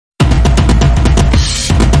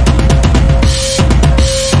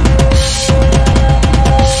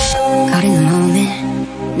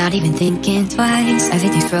even thinking twice.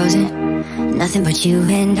 Everything's frozen, nothing but you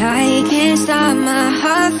and I. Can't stop my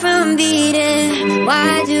heart from beating.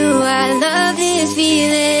 Why do I love this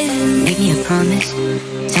feeling? Make me a promise,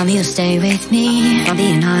 tell me you'll stay with me. If I'm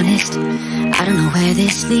being honest, I don't know where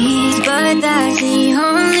this leads, but that's the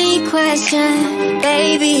only question.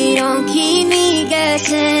 Baby, don't keep me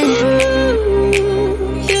guessing.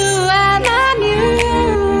 You are my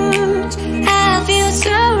muse, I feel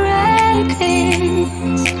so reckless.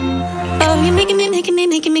 Oh, you're making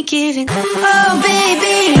me give it. Oh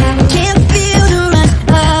baby, I can't feel the rush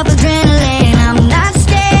of adrenaline. I'm not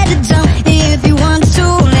scared to jump if you want to.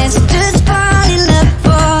 Let's just fall in love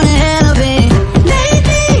for the hell of it.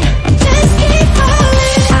 Maybe just keep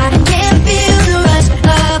falling. I can't feel the rush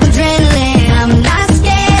of adrenaline. I'm not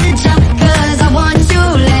scared to jump 'cause I want you.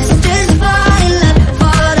 Let's just fall in love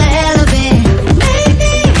for the hell of it.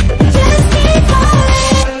 Maybe just keep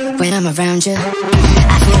falling. When I'm around you,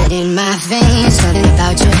 I feel it in my veins. Something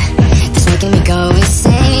about you that's making me go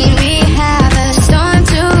insane. We have a storm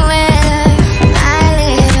to weather, my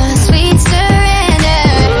little sweet surrender.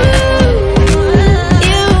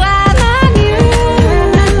 You are my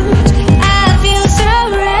muse, I feel so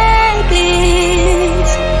reckless.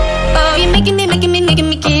 Oh, you're making me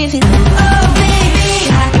give it. Oh baby,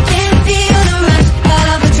 I can feel the rush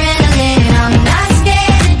of adrenaline. I'm not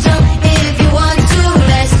scared to jump if you want to.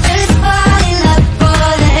 Let's just fall in love for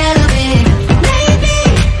the hell of it. Maybe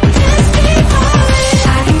just keep falling.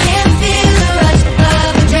 I can feel the rush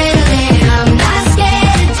of adrenaline. I'm not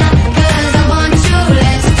scared to jump 'cause I want you.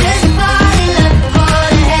 Let's just fall in love for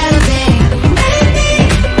the hell of it. Maybe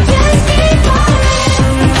just keep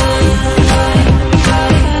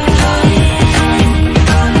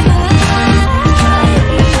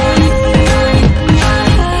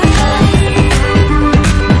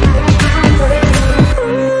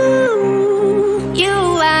You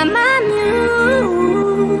are my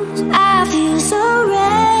muse, I feel so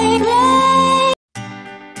reckless.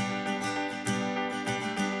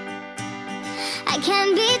 I can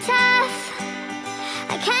be tough,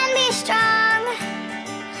 I can be strong,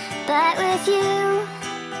 but with you,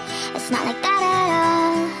 it's not like that at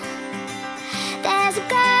all. There's a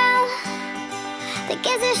girl that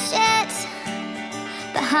gives a shit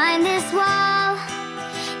behind this wall.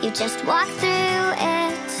 You just walk through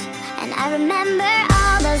it, and I remember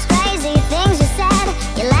all those crazy things you said.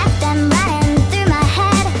 You left them running through my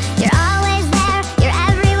head. You're always there, you're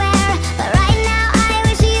everywhere, but right now I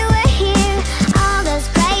wish you were here. All those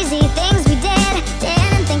crazy things we did,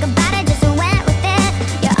 didn't think about it, just went with it.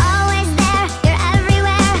 You're always there, you're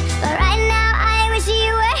everywhere, but right now I wish you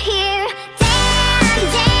were here. Damn,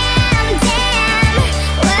 damn, damn,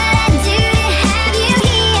 what I do to have you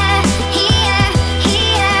here, here,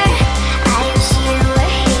 here. I wish you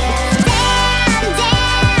were here. Damn,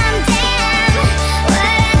 damn, damn, what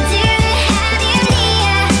I do to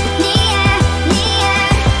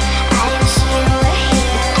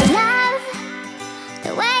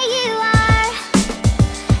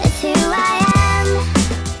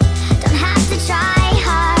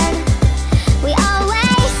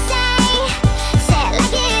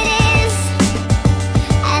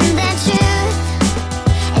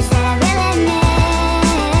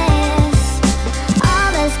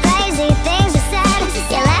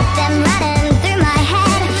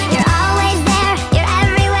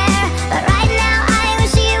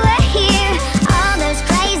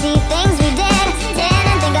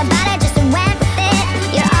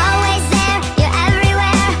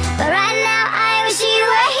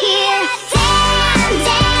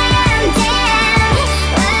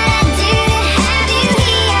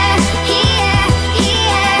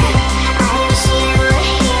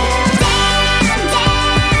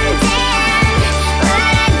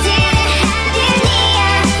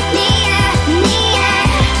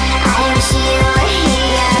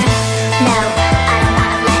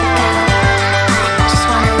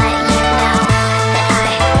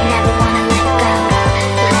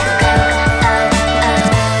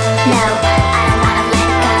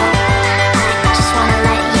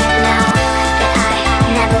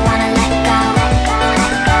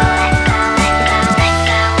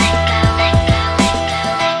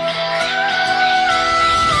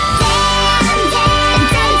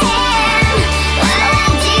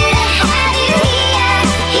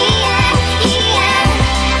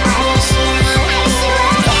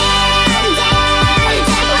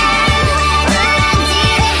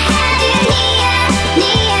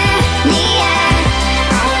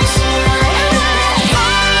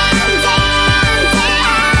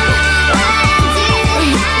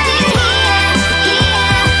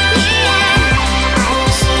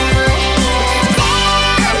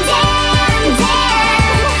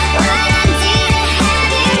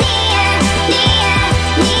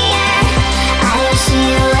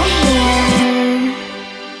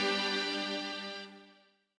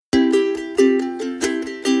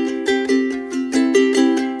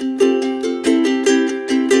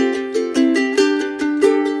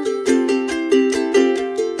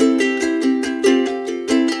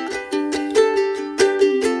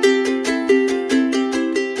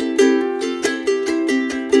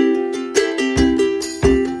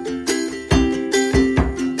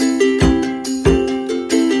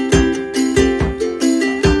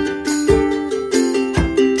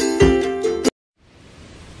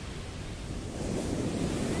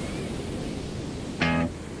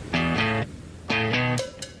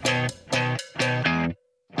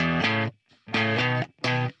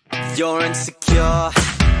You're insecure,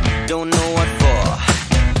 don't know what for.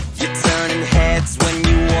 You're turning heads when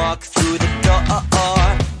you walk through the door.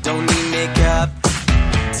 Don't need makeup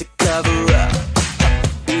to cover up.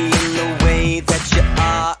 Being the way that you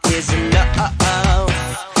are is enough.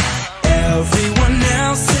 Everyone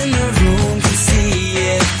else in the room can see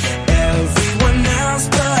it. Everyone else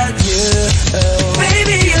but you.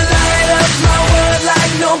 Baby, you light up my world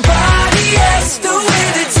like nobody else. The way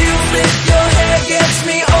that you flip your hair gets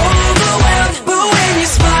me overwhelmed. But when you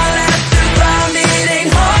smile at the ground, it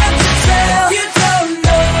ain't hard to tell. You don't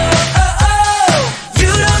know,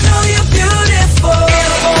 you don't know you're beautiful.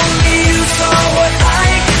 If only you saw what I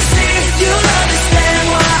can see, you'll understand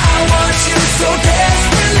why I want you so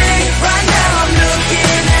desperately. Right now I'm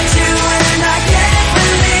looking at you and I can't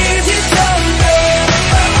believe you don't know,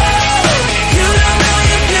 you don't know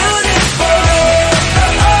you're beautiful.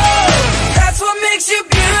 That's what makes you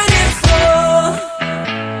beautiful.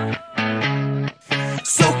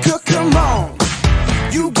 So come on,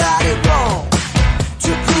 you got it wrong.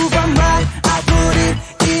 To prove I'm right, I put it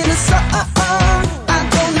in a song. I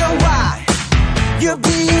don't know why you're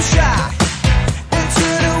being shy and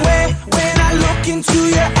turn away when I look into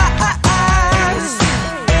your eyes.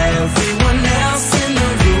 Everyone else in the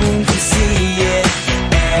room can see it.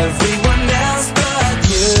 Everyone else but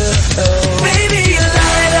you. Baby, you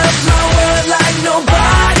light up my world like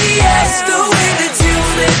nobody else. The way that you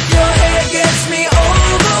flip your hair gets me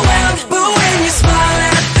overwhelmed. But when you smile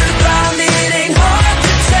at the ground, it ain't hard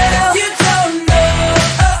to tell. You don't know,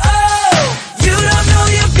 you don't know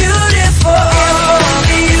you're beautiful. If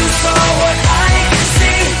only you saw what I can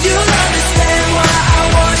see, you'll understand why I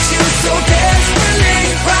want you so desperately.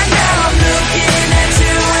 Right now I'm looking at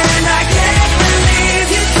you and I can't believe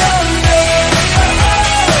you don't know,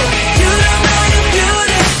 you don't know you're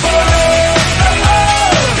beautiful.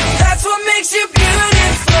 That's what makes you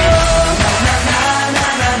beautiful. Na na na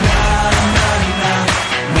na na na na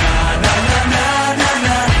na na na na na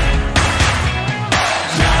na.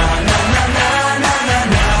 Na na na na na na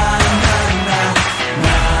na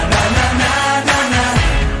na na na na.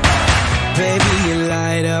 Baby, you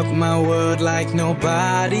light up my world like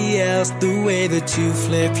nobody else. The way that you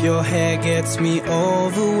flip your hair gets me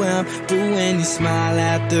overwhelmed. But when you smile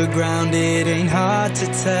at the ground, it ain't hard to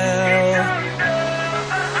tell.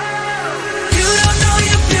 You don't know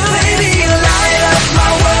you're beautiful. Baby, you light up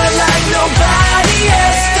my world like nobody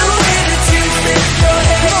else. The way that you flip your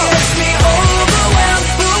hair gets me overwhelmed.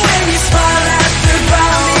 But when you smile at the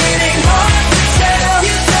ground, it ain't hard to tell.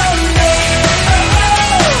 You don't know,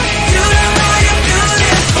 you don't know you're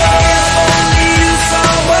beautiful. If only you saw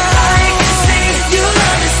what I can see, you'll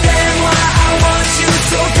understand why I want you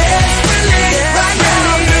so desperately. Right now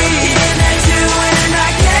I'm looking at you and I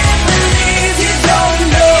can't believe you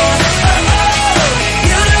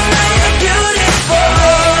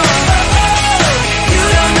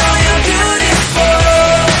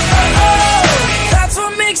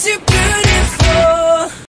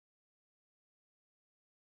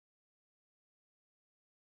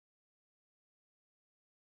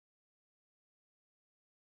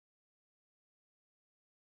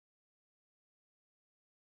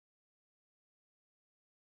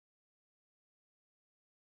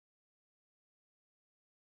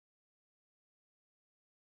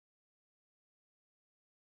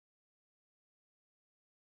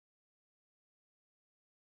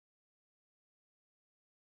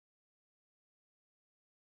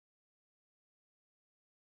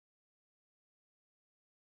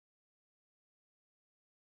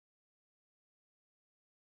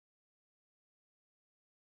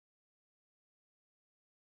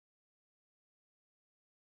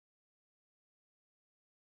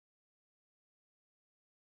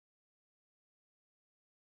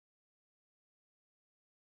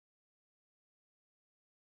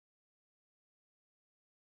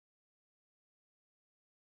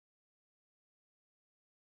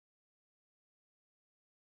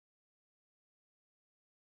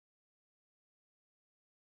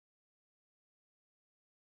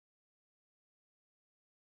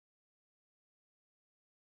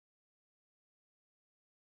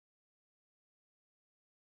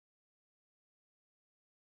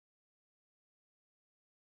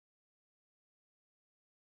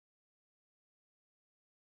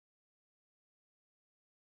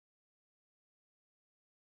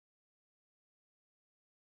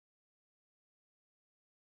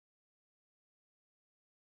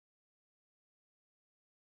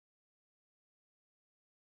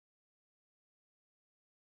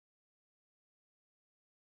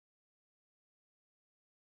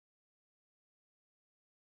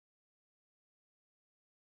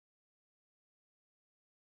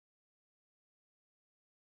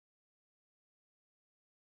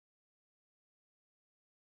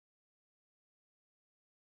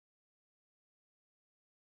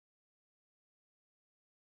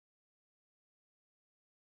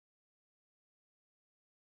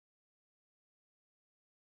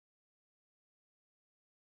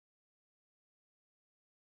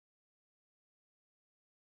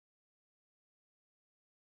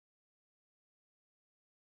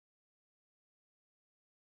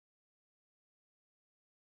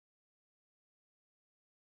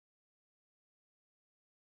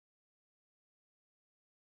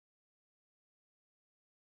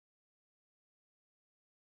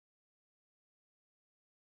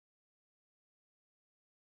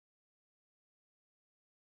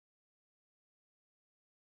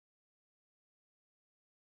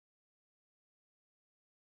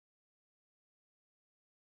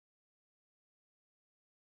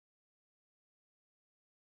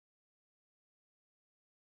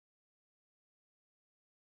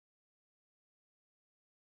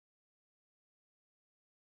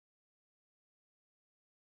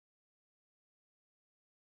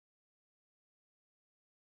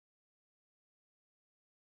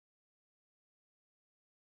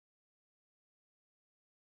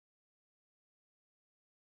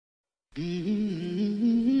Remember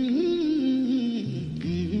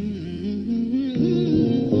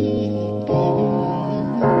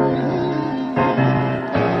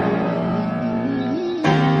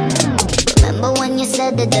when you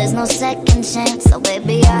said that there's no second chance? So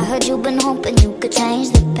baby, I heard you've been hoping you could change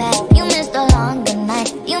the past. You missed the longer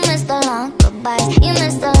night, you missed the long goodbyes, you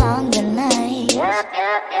missed the longer night.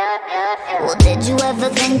 Well, did you ever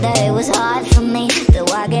think that it was hard for me to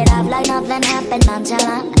walk it off like nothing happened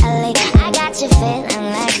nonchalantly? I got you feeling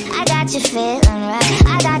like, I got you feeling right,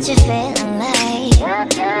 I got you feeling like.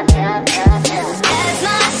 That's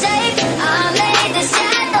my